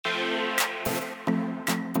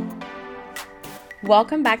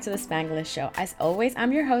Welcome back to the Spanglish Show. As always,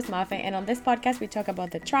 I'm your host, Mafe, and on this podcast, we talk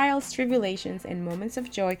about the trials, tribulations, and moments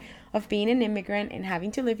of joy of being an immigrant and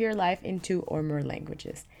having to live your life in two or more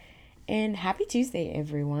languages. And happy Tuesday,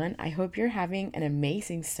 everyone. I hope you're having an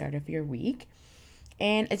amazing start of your week.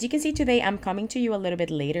 And as you can see today, I'm coming to you a little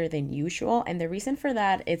bit later than usual. And the reason for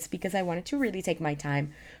that is because I wanted to really take my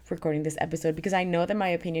time recording this episode because I know that my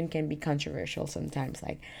opinion can be controversial sometimes.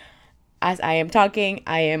 Like, as I am talking,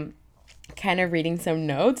 I am kind of reading some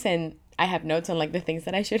notes and I have notes on like the things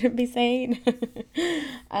that I shouldn't be saying.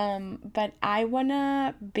 But I want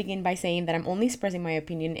to begin by saying that I'm only expressing my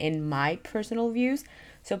opinion in my personal views.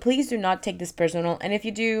 So please do not take this personal. And if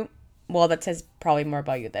you do, well, that says probably more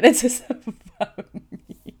about you than it says about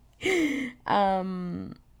me.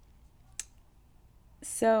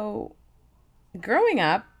 So growing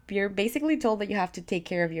up, you're basically told that you have to take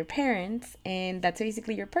care of your parents, and that's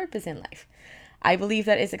basically your purpose in life. I believe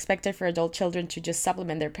that it's expected for adult children to just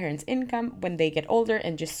supplement their parents' income when they get older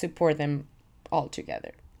and just support them all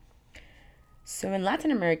together. So in Latin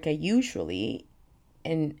America, usually,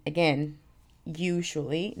 and again,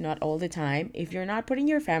 usually, not all the time, if you're not putting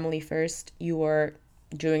your family first, you are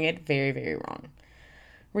doing it very, very wrong.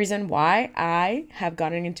 Reason why I have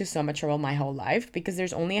gotten into so much trouble my whole life because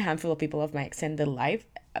there's only a handful of people of my extended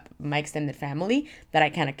family that I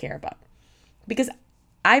kind of care about. Because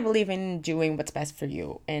I believe in doing what's best for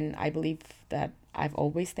you, and I believe that I've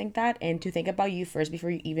always think that, and to think about you first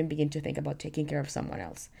before you even begin to think about taking care of someone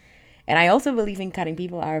else. And I also believe in cutting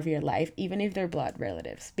people out of your life, even if they're blood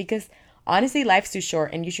relatives, because honestly, life's too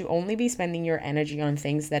short, and you should only be spending your energy on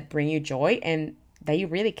things that bring you joy and that you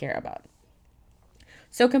really care about.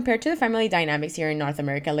 So compared to the family dynamics here in North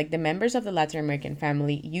America, like the members of the Latin American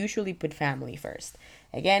family usually put family first.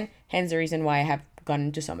 Again, hence the reason why I have gotten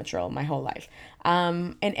into so much trouble my whole life.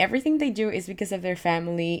 And everything they do is because of their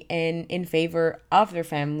family and in favor of their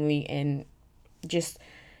family, and just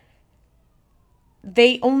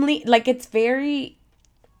they only like it's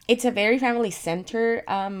a very family center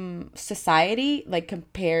society, like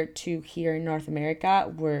compared to here in North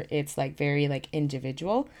America where it's like very like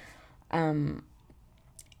individual. And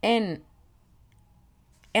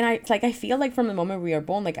I feel like from the moment we are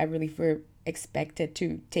born, like I really were expected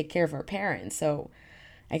to take care of our parents. So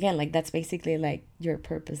again, like that's basically like your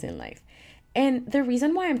purpose in life. And the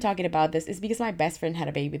reason why I'm talking about this is because my best friend had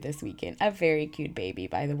a baby this weekend, a very cute baby,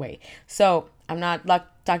 by the way. So I'm not like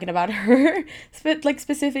talking about her, like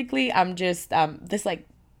specifically. I'm just this like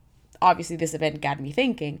obviously this event got me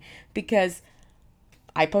thinking because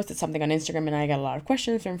I posted something on Instagram and I got a lot of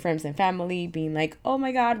questions from friends and family being like, "Oh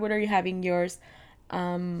my God, when are you having yours?"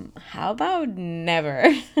 How about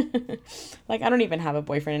never? Like I don't even have a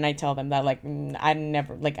boyfriend and I tell them that like I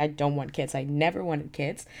never like I don't want kids. I never wanted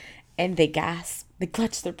kids. And they gasp, they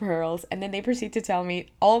clutch their pearls, and then they proceed to tell me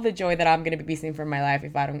all the joy that I'm gonna be missing from my life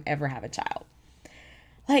if I don't ever have a child.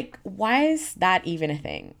 Like, why is that even a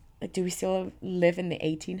thing? Like, do we still live in the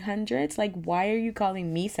 1800s? Like, why are you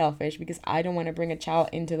calling me selfish because I don't want to bring a child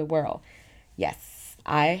into the world? Yes,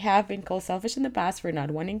 I have been called selfish in the past for not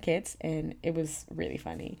wanting kids, and it was really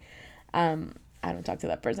funny. I don't talk to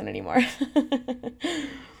that person anymore.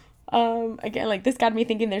 Again, like this got me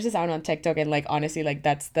thinking there's a sound on TikTok, and like honestly, like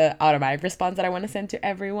that's the automatic response that I want to send to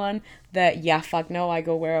everyone. That yeah, fuck no, I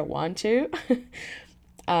go where I want to.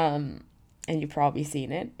 um and you've probably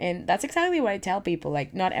seen it. And that's exactly what I tell people.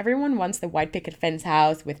 Like, not everyone wants the white picket fence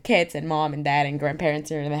house with kids and mom and dad and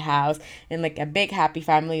grandparents are in the house and like a big happy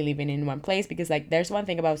family living in one place. Because like there's one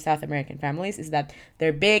thing about South American families is that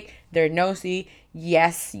they're big, they're nosy.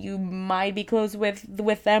 Yes, you might be close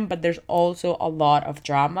with them, but there's also a lot of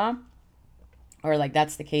drama. Or like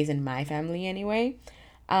that's the case in my family anyway.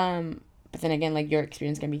 But then again, like your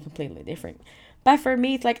experience can be completely different. But for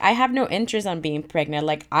me, it's like I have no interest on being pregnant.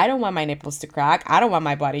 Like I don't want my nipples to crack. I don't want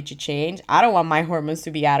my body to change. I don't want my hormones to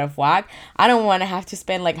be out of whack. I don't want to have to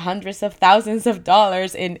spend like hundreds of thousands of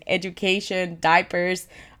dollars in education, diapers,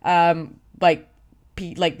 like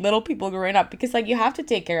like little people growing up because like you have to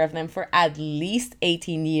take care of them for at least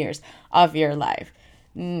 18 years of your life.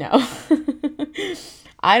 No.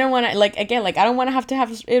 I don't want to like again like I don't want to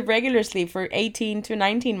have irregular sleep for 18 to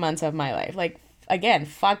 19 months of my life. Like again,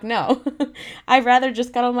 fuck no. I'd rather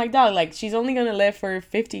just cuddle my dog. Like she's only going to live for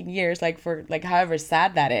 15 years like for like however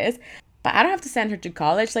sad that is. But I don't have to send her to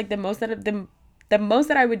college. Like the most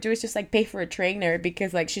that I would do is just like pay for a trainer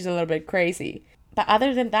because like she's a little bit crazy. But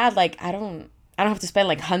other than that, like I don't have to spend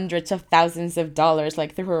like hundreds of thousands of dollars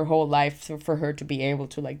like through her whole life for her to be able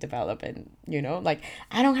to like develop. And like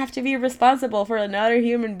I don't have to be responsible for another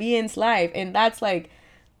human being's life, and that's like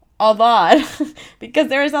a lot because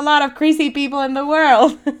there is a lot of crazy people in the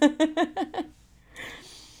world.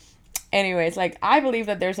 Anyways, like, I believe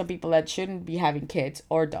that there's some people that shouldn't be having kids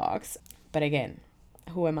or dogs. But again,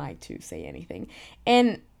 who am I to say anything?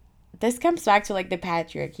 And this comes back to like the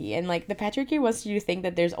patriarchy, and like the patriarchy wants you to think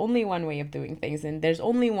that there's only one way of doing things, and there's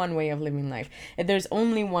only one way of living life, and there's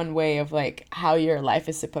only one way of like how your life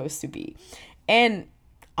is supposed to be. And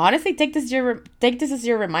honestly, take this as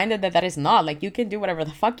your reminder that that is not, like, you can do whatever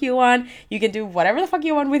the fuck you want, you can do whatever the fuck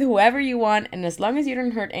you want with whoever you want, and as long as you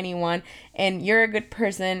don't hurt anyone and you're a good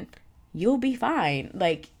person, you'll be fine.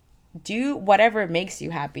 Like, do whatever makes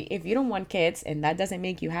you happy. If you don't want kids and that doesn't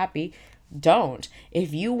make you happy, don't.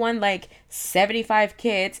 If you want like 75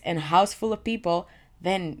 kids and a house full of people,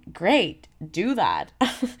 then great, do that.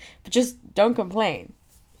 But just don't complain.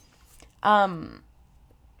 But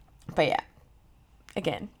yeah,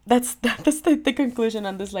 again, that's the conclusion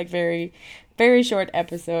on this like very, very short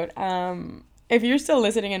episode. If you're still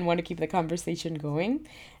listening and want to keep the conversation going,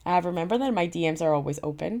 remember that my DMs are always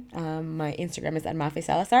open. My Instagram is at Mafe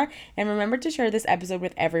Salazar. And remember to share this episode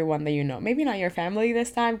with everyone that you know. Maybe not your family this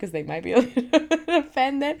time, because they might be a little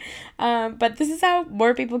offended. But this is how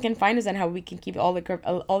more people can find us and how we can keep all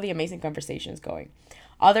the amazing conversations going.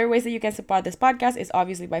 Other ways that you can support this podcast is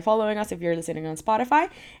obviously by following us if you're listening on Spotify.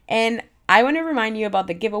 And I want to remind you about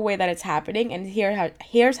the giveaway that it's happening, and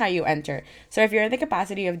here's how you enter. So if you're in the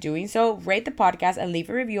capacity of doing so, rate the podcast and leave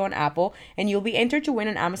a review on Apple, and you'll be entered to win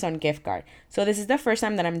an Amazon gift card. So this is the first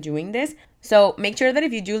time that I'm doing this. So make sure that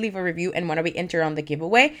if you do leave a review and want to be entered on the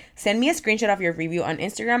giveaway, send me a screenshot of your review on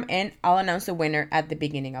Instagram, and I'll announce the winner at the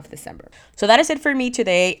beginning of December. So that is it for me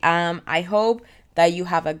today. I hope that you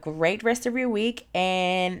have a great rest of your week,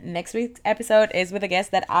 and next week's episode is with a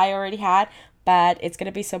guest that I already had, but it's going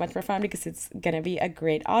to be so much more fun because it's going to be a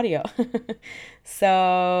great audio.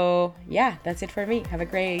 So yeah, that's it for me. Have a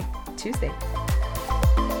great Tuesday.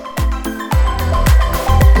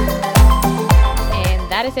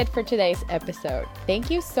 That is it for today's episode.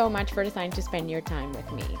 Thank you so much for deciding to spend your time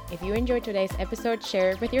with me. If you enjoyed today's episode,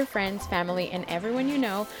 share it with your friends, family, and everyone you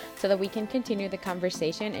know so that we can continue the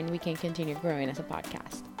conversation and we can continue growing as a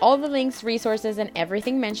podcast. All the links, resources, and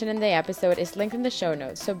everything mentioned in the episode is linked in the show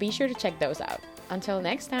notes, so be sure to check those out. Until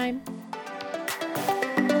next time.